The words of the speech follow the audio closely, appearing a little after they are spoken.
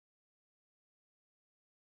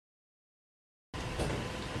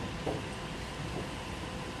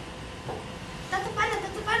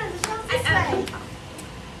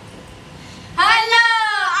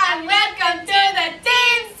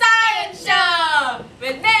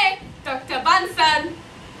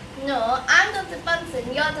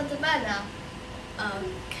about Dr. Banner?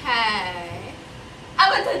 Okay.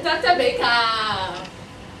 How about Dr. Baker?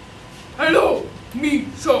 Hello, me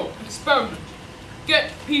show experiment.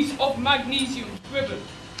 Get piece of magnesium ribbon.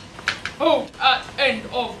 Hold at end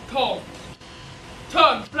of tongue.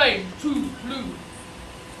 Turn flame to blue.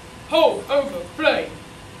 Hold over flame.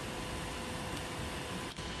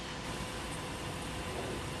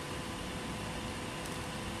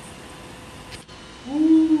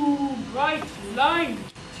 Ooh, bright line.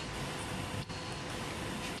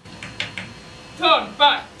 Turn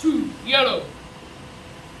back to yellow.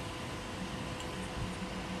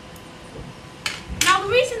 Now the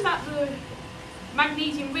reason that the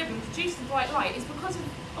magnesium ribbon produces bright light is because of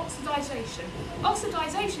oxidization.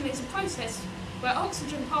 Oxidization is a process where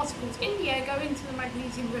oxygen particles in the air go into the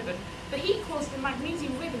magnesium ribbon. The heat caused the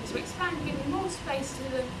magnesium ribbon to expand, giving more space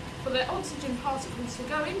for the oxygen particles to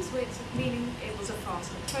go into it, meaning it was a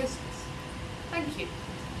faster process. Thank you.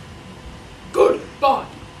 Goodbye.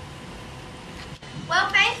 Well,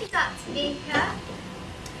 thank you, Dr. Baker.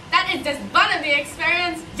 That is just one of the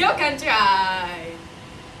experiments you can try.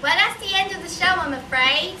 Well, that's the end of the show, I'm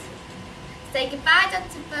afraid. Say goodbye,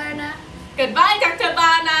 Dr. Berner. Goodbye, Dr.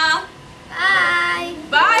 Banner. Bye.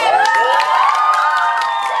 Bye.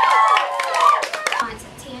 Science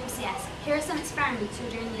at TeamScience. Here are some experiments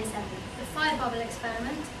you'll do in Year 7. The fire bubble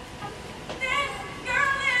experiment.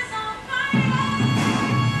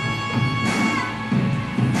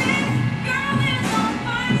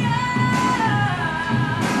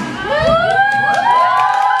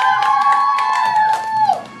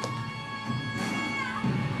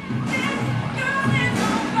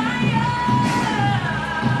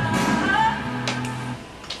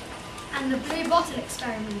 And the blue bottle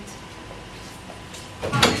experiment.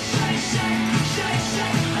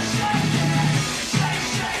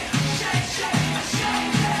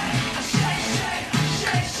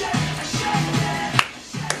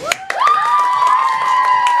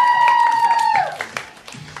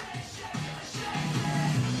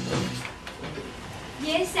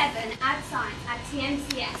 Year 7, Add Science at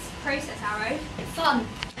TMCS. Process arrow. Fun.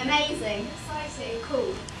 Amazing. Exciting.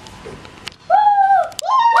 Cool.